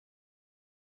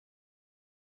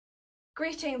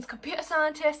Greetings computer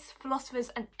scientists, philosophers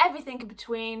and everything in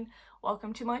between.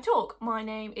 Welcome to my talk. My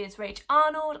name is Rach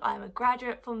Arnold. I'm a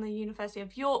graduate from the University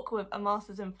of York with a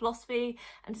Masters in Philosophy,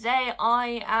 and today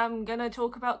I am going to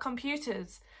talk about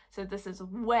computers. So this is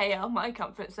way out of my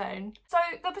comfort zone. So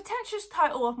the pretentious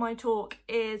title of my talk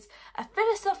is a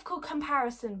philosophical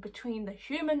comparison between the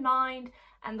human mind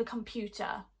and the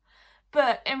computer.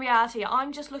 But in reality,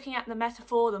 I'm just looking at the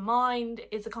metaphor, the mind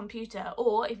is a computer,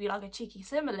 or if you like a cheeky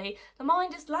simile, the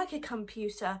mind is like a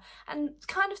computer, and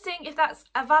kind of seeing if that's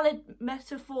a valid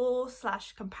metaphor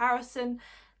 / comparison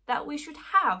that we should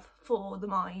have for the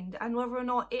mind, and whether or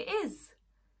not it is,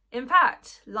 in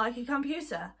fact, like a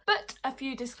computer. But a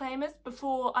few disclaimers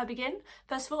before I begin.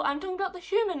 First of all, I'm talking about the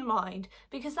human mind,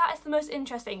 because that is the most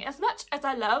interesting. As much as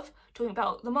I love talking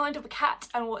about the mind of a cat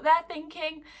and what they're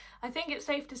thinking, I think it's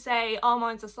safe to say our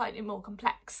minds are slightly more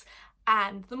complex.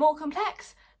 And the more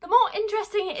complex, the more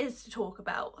interesting it is to talk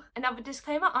about. Another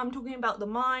disclaimer, I'm talking about the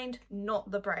mind,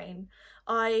 not the brain.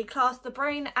 I class the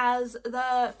brain as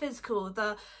the physical,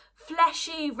 the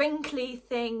fleshy, wrinkly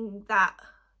thing that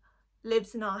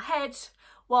lives in our head,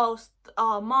 whilst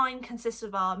our mind consists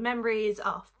of our memories,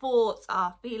 our thoughts,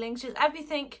 our feelings, just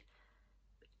everything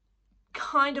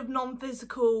kind of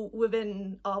non-physical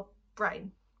within our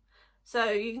brain.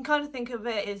 So you can kind of think of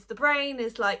it as the brain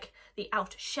is like the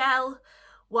outer shell,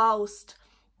 whilst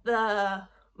the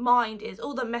mind is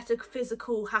all the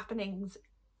metaphysical happenings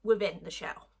within the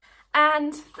shell.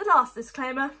 And the last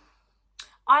disclaimer,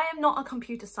 I am not a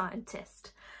computer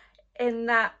scientist, in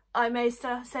that I may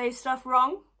say stuff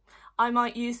wrong. I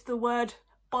might use the word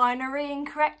binary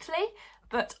incorrectly,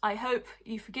 but I hope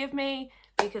you forgive me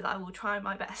because I will try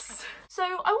my best. So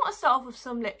I want to start off with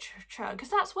some literature, because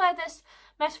that's where this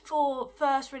metaphor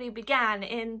first really began,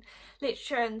 in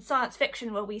literature and science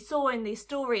fiction, where we saw in these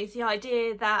stories the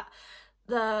idea that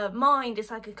the mind is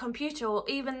like a computer, or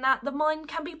even that the mind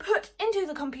can be put into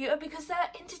the computer because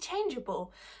they're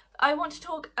interchangeable. I want to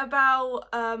talk about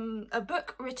a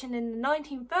book written in the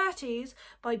 1930s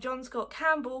by John Scott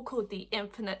Campbell called The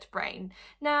Infinite Brain.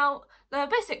 Now, the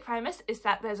basic premise is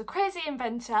that there's a crazy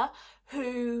inventor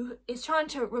who is trying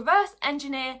to reverse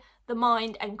engineer the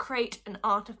mind and create an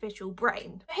artificial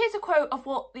brain. Here's a quote of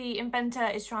what the inventor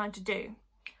is trying to do.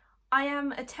 "I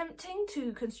am attempting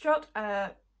to construct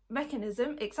a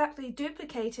mechanism exactly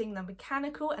duplicating the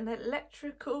mechanical and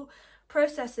electrical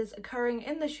processes occurring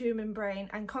in the human brain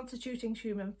and constituting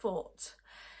human thought."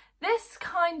 This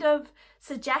kind of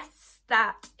suggests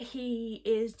that he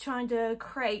is trying to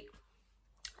create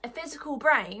a physical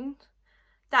brain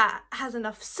that has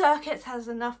enough circuits, has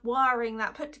enough wiring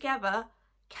that put together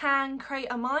can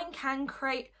create a mind, can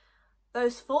create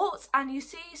those thoughts. And you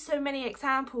see so many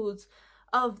examples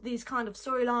of these kind of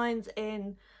storylines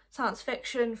in science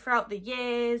fiction throughout the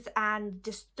years, and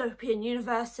dystopian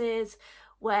universes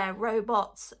where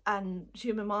robots and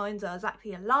human minds are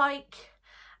exactly alike.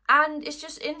 And it's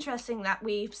just interesting that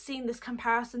we've seen this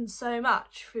comparison so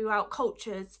much throughout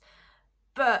cultures,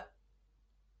 but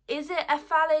is it a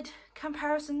valid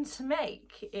comparison to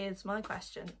make, is my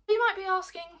question. You might be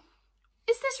asking,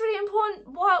 is this really important?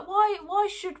 Why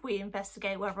should we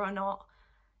investigate whether or not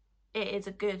it is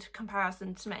a good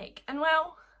comparison to make? And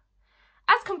well,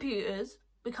 as computers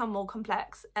become more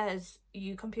complex, as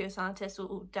you computer scientists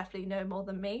will definitely know more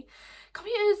than me,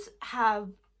 computers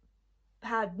have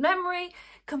had memory,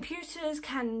 computers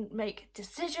can make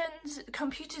decisions,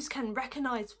 computers can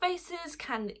recognize faces,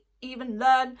 can even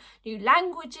learn new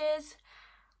languages,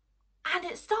 and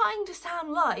it's starting to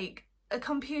sound like a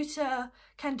computer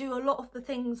can do a lot of the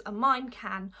things a mind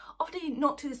can, obviously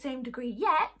not to the same degree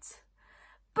yet.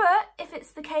 But if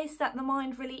it's the case that the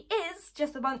mind really is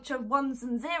just a bunch of ones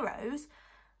and zeros,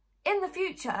 in the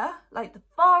future, like the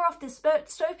far off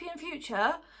dystopian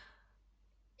future,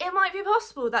 it might be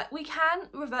possible that we can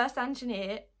reverse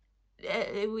engineer,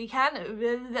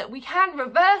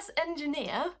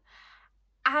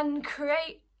 and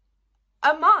create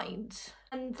a mind.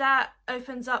 And that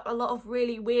opens up a lot of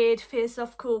really weird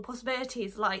philosophical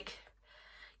possibilities, like,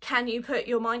 can you put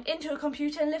your mind into a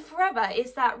computer and live forever?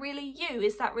 Is that really you?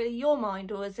 Is that really your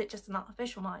mind, or is it just an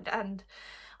artificial mind? And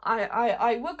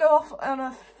I would go off on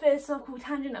a philosophical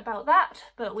tangent about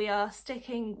that, but we are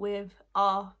sticking with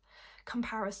our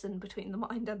comparison between the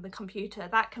mind and the computer.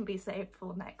 That can be saved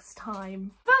for next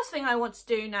time. First thing I want to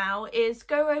do now is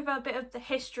go over a bit of the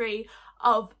history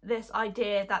of this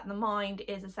idea that the mind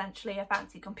is essentially a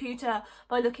fancy computer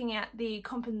by looking at the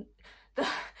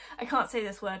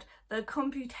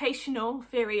computational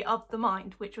theory of the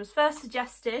mind, which was first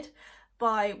suggested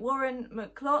by Warren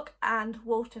McClock and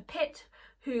Walter Pitt,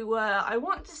 who were, I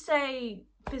want to say,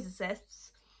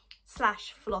 physicists.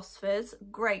 philosophers,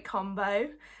 great combo,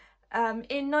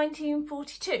 in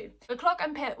 1942. Clock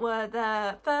and Pitt were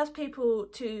the first people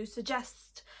to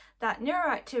suggest that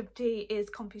neuroactivity is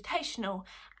computational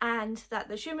and that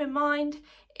the human mind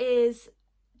is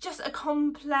just a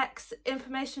complex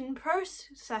information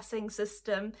processing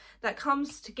system that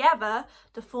comes together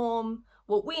to form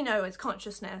what we know as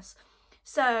consciousness.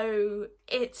 So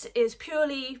it is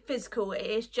purely physical. It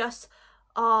is just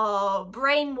our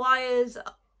brain wires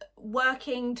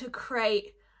working to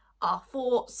create our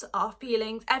thoughts, our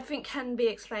feelings. Everything can be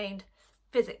explained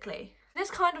physically.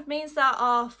 This kind of means that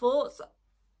our thoughts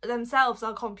themselves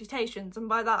are computations, and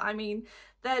by that I mean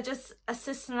they're just a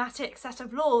systematic set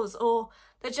of laws, or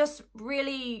they're just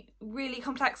really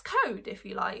complex code, if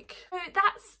you like. So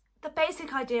that's the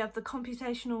basic idea of the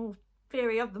computational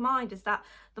theory of the mind, is that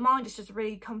the mind is just a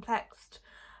really complex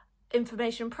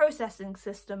information processing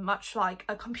system, much like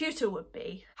a computer would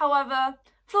be. However,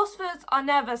 philosophers are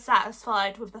never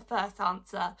satisfied with the first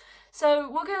answer, so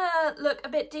we're gonna look a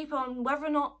bit deeper on whether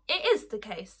or not it is the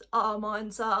case our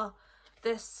minds are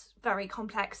this very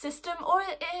complex system, or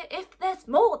if there's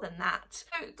more than that.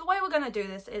 So the way we're going to do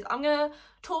this is I'm going to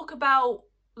talk about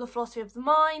the philosophy of the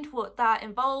mind, what that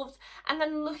involves, and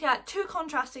then look at two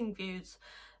contrasting views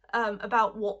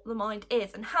about what the mind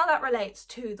is and how that relates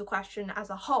to the question as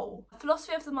a whole.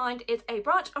 Philosophy of the mind is a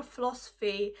branch of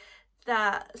philosophy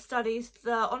that studies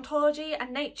the ontology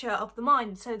and nature of the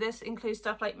mind. So this includes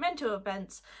stuff like mental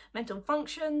events, mental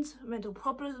functions, mental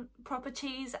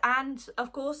properties, and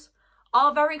of course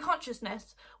our very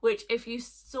consciousness, which, if you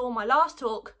saw my last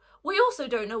talk, we also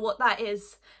don't know what that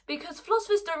is, because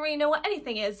philosophers don't really know what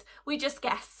anything is, we just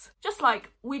guess. Just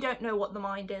like we don't know what the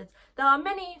mind is. There are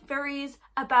many theories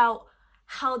about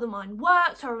how the mind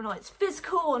works, whether or not it's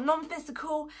physical or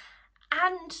non-physical,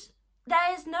 and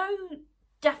there is no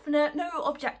definite, no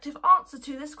objective answer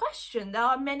to this question. There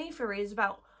are many theories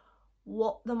about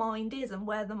what the mind is and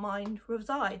where the mind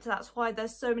resides. That's why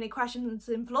there's so many questions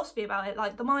in philosophy about it,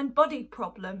 like the mind-body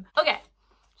problem. Okay,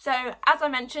 so as I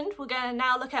mentioned, we're going to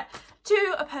now look at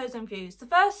two opposing views. The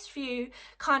first view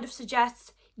kind of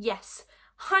suggests, yes,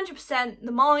 100%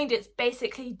 the mind is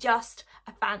basically just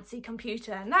a fancy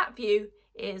computer, and that view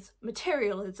is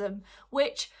materialism,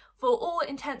 which for all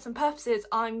intents and purposes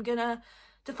I'm gonna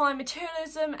define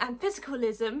materialism and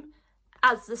physicalism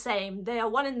as the same. They are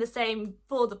one and the same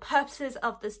for the purposes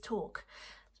of this talk,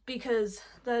 because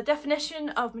the definition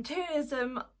of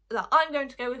materialism that I'm going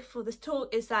to go with for this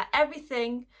talk is that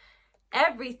everything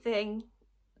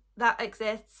that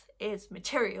exists is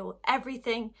material.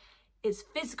 Everything is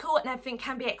physical and everything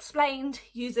can be explained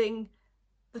using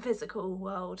the physical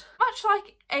world. Much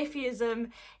like atheism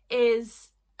is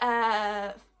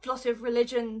a philosophy of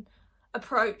religion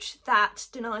approach that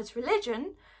denies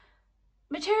religion,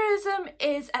 materialism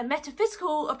is a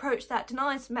metaphysical approach that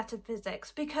denies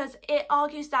metaphysics, because it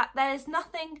argues that there is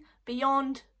nothing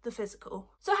beyond the physical.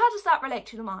 So how does that relate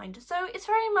to the mind? So it's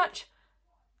very much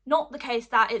not the case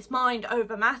that it's mind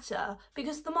over matter,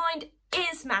 because the mind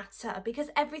is matter, because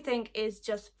everything is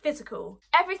just physical.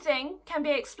 Everything can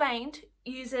be explained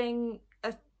using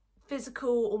a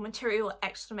physical or material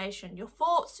explanation. Your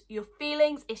thoughts, your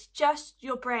feelings, it's just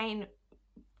your brain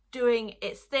doing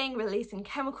its thing, releasing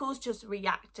chemicals, just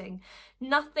reacting.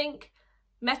 Nothing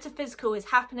metaphysical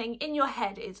is happening in your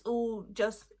head. It's all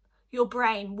just your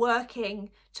brain working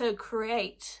to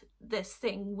create this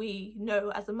thing we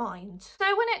know as a mind. So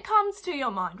when it comes to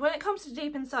your mind, when it comes to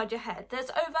deep inside your head,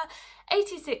 there's over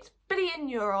 86 billion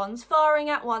neurons firing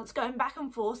at once, going back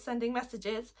and forth, sending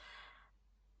messages.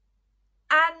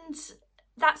 And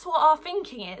that's what our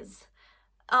thinking is.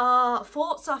 Our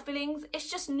thoughts, our feelings, it's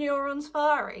just neurons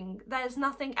firing. There's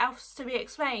nothing else to be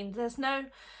explained. There's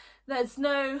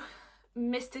no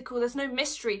mystical, there's no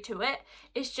mystery to it.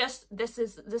 It's just this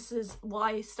is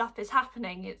why stuff is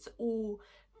happening. It's all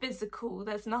physical.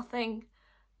 There's nothing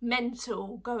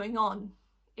mental going on,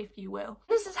 if you will.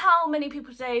 This is how many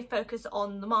people today focus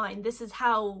on the mind. This is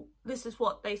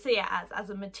what they see it as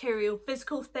a material,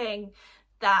 physical thing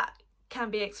that can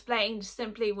be explained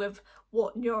simply with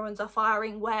what neurons are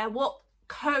firing where, what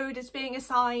code is being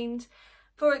assigned.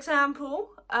 For example,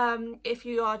 if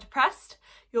you are depressed,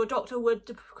 your doctor would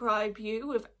prescribe you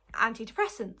with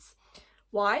antidepressants.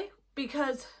 Why?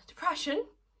 Because depression,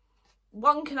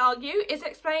 one can argue, is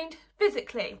explained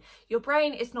physically. Your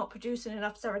brain is not producing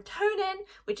enough serotonin,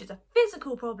 which is a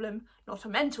physical problem, not a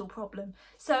mental problem.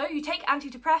 So you take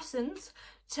antidepressants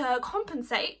to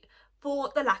compensate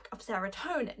for the lack of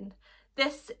serotonin.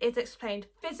 This is explained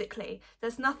physically.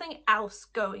 There's nothing else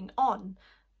going on.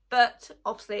 But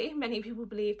obviously, many people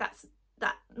believe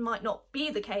that might not be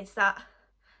the case, that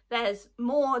there's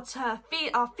more to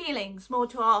our feelings, more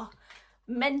to our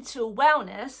mental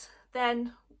wellness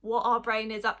than what our brain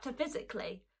is up to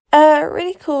physically. A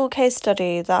really cool case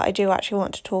study that I do actually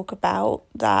want to talk about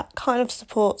that kind of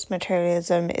supports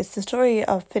materialism is the story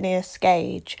of Phineas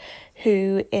Gage,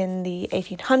 who in the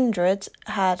 1800s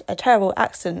had a terrible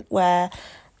accident where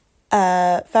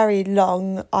a very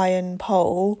long iron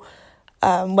pole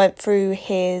went through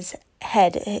his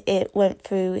head. It went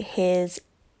through his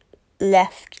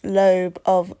left lobe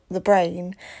of the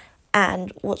brain.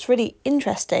 And what's really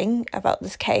interesting about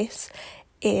this case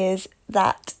is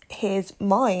that his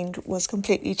mind was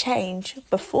completely changed.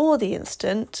 Before the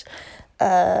incident,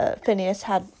 Phineas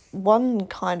had one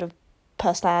kind of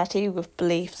personality with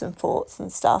beliefs and thoughts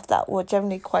and stuff that were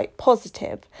generally quite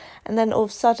positive. And then all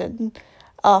of a sudden,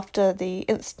 after the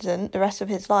incident, the rest of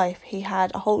his life, he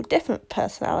had a whole different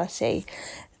personality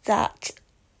that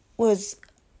was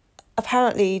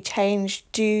apparently changed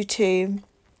due to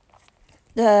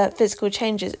the physical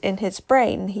changes in his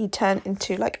brain. He turned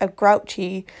into like a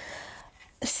grouchy,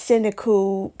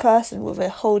 cynical person with a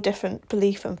whole different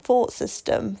belief and thought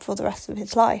system for the rest of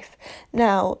his life.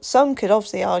 Now, some could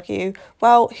obviously argue,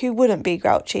 well, who wouldn't be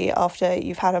grouchy after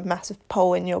you've had a massive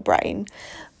pole in your brain?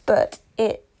 But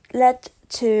it led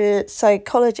to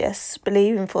psychologists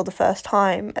believing for the first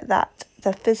time that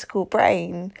the physical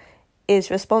brain is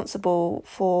responsible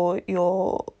for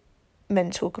your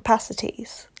mental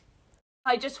capacities.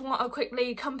 I just want to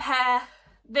quickly compare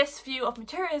this view of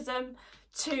materialism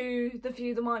to the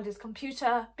view the mind is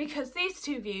computer, because these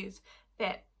two views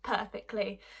fit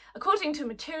perfectly. According to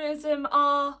materialism,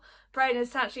 our brain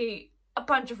is actually a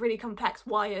bunch of really complex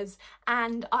wires,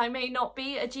 and I may not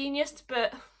be a genius,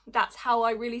 but that's how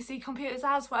I really see computers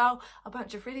as well. A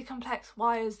bunch of really complex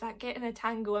wires that get in a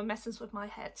tangle and messes with my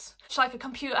head. Just like a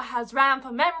computer has RAM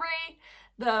for memory,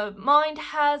 the mind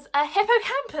has a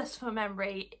hippocampus for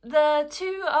memory. The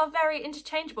two are very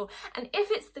interchangeable. And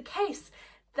if it's the case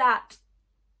that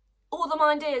all the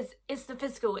mind is the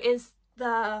physical, is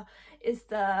the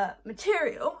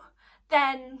material,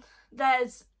 then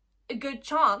there's a good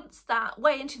chance that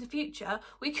way into the future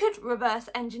we could reverse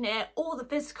engineer all the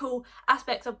physical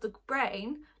aspects of the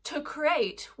brain to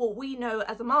create what we know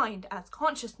as a mind, as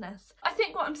consciousness. I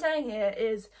think what I'm saying here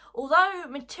is, although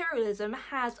materialism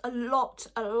has a lot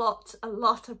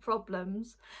of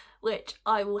problems, which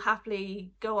I will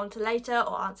happily go on to later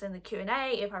or answer in the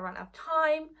Q&A if I run out of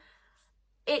time,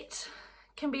 it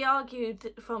can be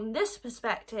argued from this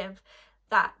perspective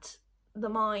that the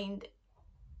mind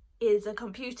is a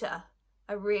computer,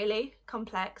 a really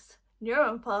complex,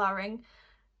 neuron-firing,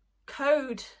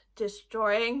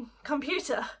 code-destroying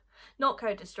computer. Not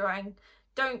code-destroying.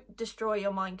 Don't destroy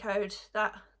your mind code.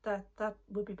 That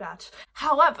would be bad.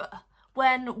 However,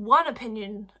 when one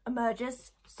opinion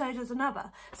emerges, so does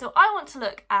another. So I want to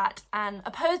look at an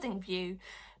opposing view,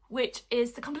 which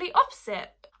is the complete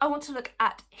opposite. I want to look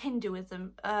at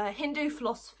Hinduism, Hindu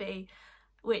philosophy,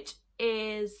 which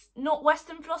is not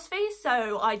Western philosophy,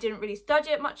 so I didn't really study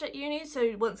it much at uni,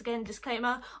 so once again,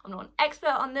 disclaimer, I'm not an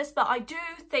expert on this, but I do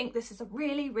think this is a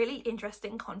really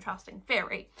interesting contrasting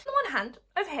theory. On the one hand,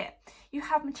 over here, you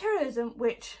have materialism,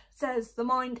 which says the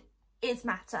mind is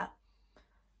matter.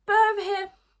 But over here,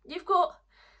 you've got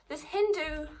this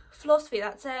Hindu philosophy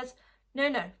that says, no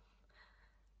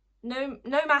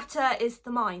matter is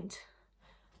the mind.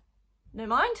 No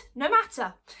mind, no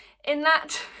matter. In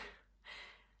that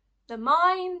the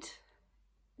mind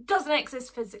doesn't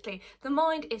exist physically. The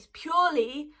mind is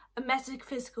purely a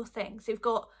metaphysical thing. So you've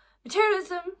got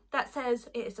materialism that says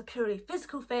it is a purely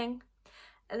physical thing,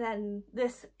 and then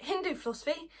this Hindu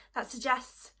philosophy that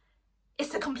suggests it's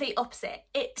the complete opposite.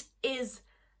 It is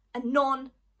a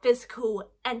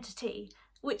non-physical entity,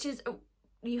 which is,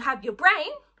 you have your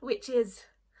brain, which is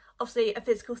obviously a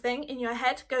physical thing in your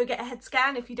head. Go get a head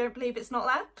scan if you don't believe it's not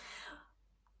there.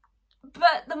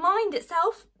 But the mind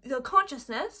itself, your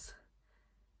consciousness,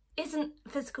 isn't a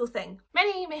physical thing.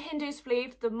 Many Hindus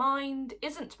believe the mind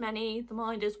isn't many, the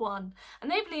mind is one. And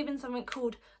they believe in something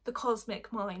called the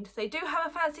cosmic mind. They do have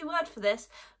a fancy word for this,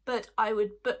 but I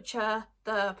would butcher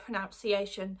the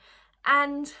pronunciation.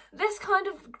 And this kind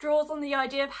of draws on the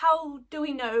idea of how do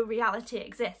we know reality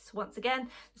exists? Once again,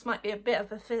 this might be a bit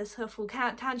of a philosophical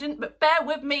tangent, but bear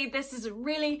with me, this is a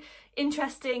really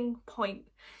interesting point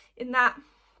in that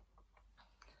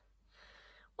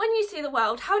when you see the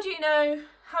world, how do you know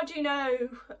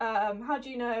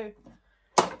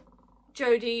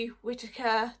Jodie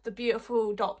Whittaker, the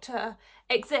beautiful doctor,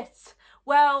 exists?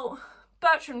 Well,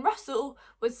 Bertrand Russell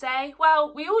would say,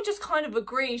 well, we all just kind of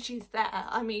agree she's there.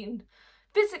 I mean,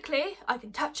 physically, I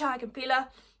can touch her, I can feel her,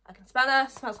 I can smell her,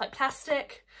 smells like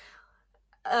plastic.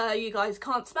 you guys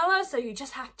can't smell her, so you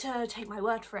just have to take my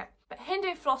word for it. But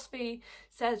Hindu philosophy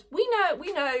says we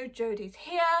know Jodie's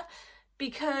here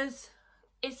because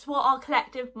it's what our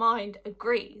collective mind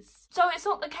agrees. So it's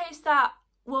not the case that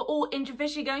we're all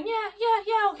individually going,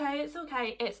 yeah, okay, it's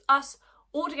okay. It's us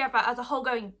all together as a whole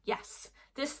going, yes,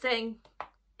 this thing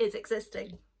is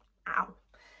existing. Ow.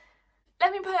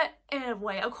 Let me put it in a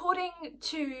way. According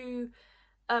to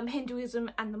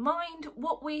Hinduism and the mind,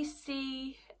 what we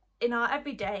see in our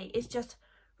everyday is just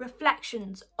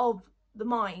reflections of the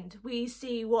mind. We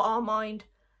see what our mind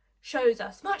shows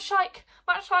us, much like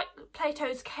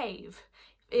Plato's cave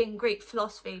in Greek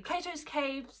philosophy. Plato's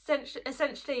cave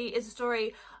essentially is a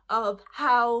story of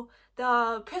how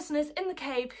the prisoners in the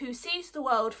cave who sees the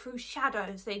world through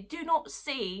shadows. They do not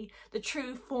see the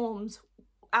true forms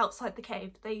outside the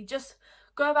cave. They just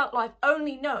go about life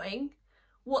only knowing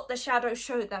what the shadows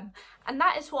show them. And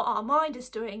that is what our mind is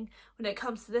doing when it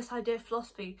comes to this idea of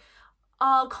philosophy.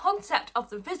 Our concept of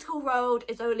the physical world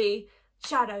is only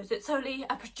shadows. It's only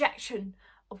a projection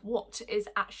of what is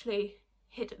actually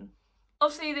hidden.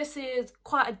 Obviously, this is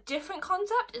quite a different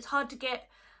concept. It's hard to get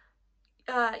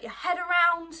your head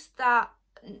around that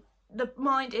the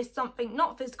mind is something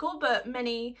not physical, but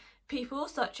many people,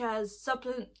 such as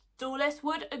substance dualists,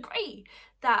 would agree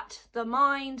that the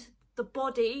mind, the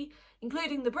body,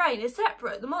 including the brain, is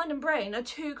separate. The mind and brain are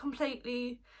two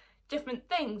completely different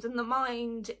things, and the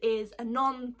mind is a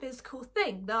non-physical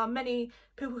thing. There are many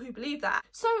people who believe that.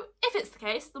 So if it's the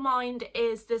case, the mind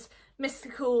is this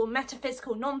mystical,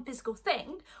 metaphysical, non-physical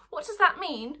thing, what does that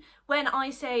mean when I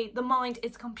say the mind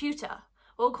is a computer?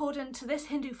 Well, according to this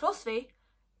Hindu philosophy,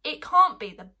 it can't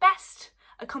be. The best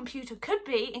a computer could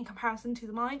be in comparison to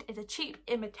the mind is a cheap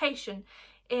imitation,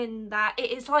 in that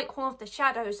it is like one of the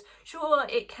shadows. Sure,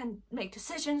 it can make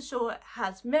decisions, sure, it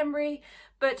has memory,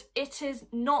 but it is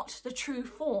not the true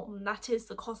form. That is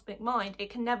the cosmic mind. It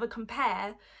can never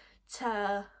compare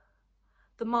to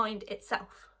the mind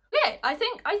itself. Yeah, I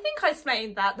think I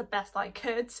explained that the best I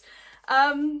could.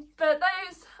 But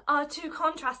those are two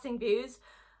contrasting views,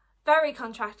 very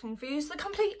contrasting views, the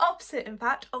complete opposite, in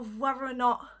fact, of whether or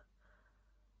not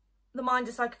the mind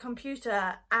is like a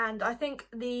computer. And I think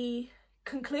the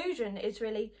conclusion is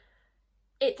really,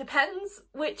 it depends,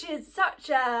 which is such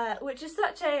a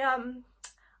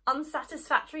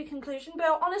unsatisfactory conclusion, but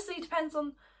it honestly depends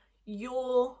on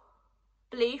your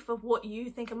belief of what you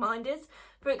think a mind is.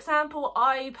 For example,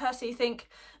 I personally think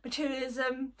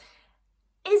materialism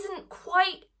isn't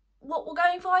quite what we're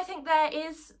going for. I think there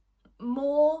is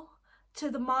more to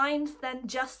the mind than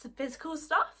just the physical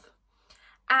stuff.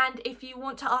 And if you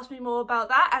want to ask me more about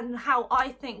that and how I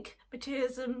think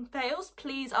materialism fails,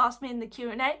 please ask me in the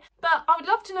Q&A. But I would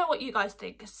love to know what you guys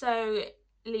think. So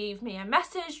leave me a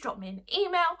message, drop me an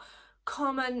email,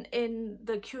 comment in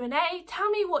the Q&A. Tell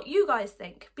me what you guys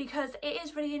think, because it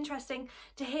is really interesting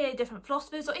to hear different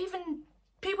philosophers, or even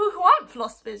people who aren't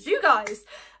philosophers, you guys,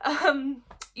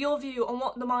 your view on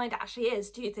what the mind actually is.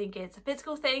 Do you think it's a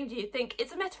physical thing? Do you think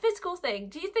it's a metaphysical thing?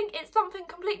 Do you think it's something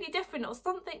completely different, or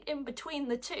something in between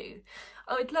the two?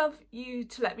 I would love you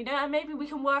to let me know, and maybe we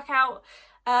can work out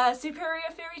a superior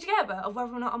theory together of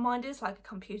whether or not our mind is like a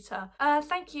computer.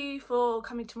 Thank you for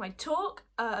coming to my talk.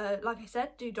 Like I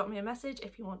said, do drop me a message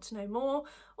if you want to know more,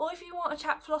 or if you want to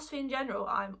chat philosophy in general.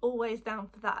 I'm always down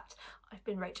for that. I've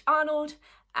been Rach Arnold,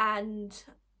 and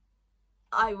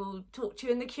I will talk to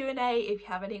you in the Q&A if you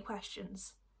have any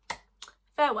questions.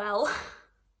 Farewell.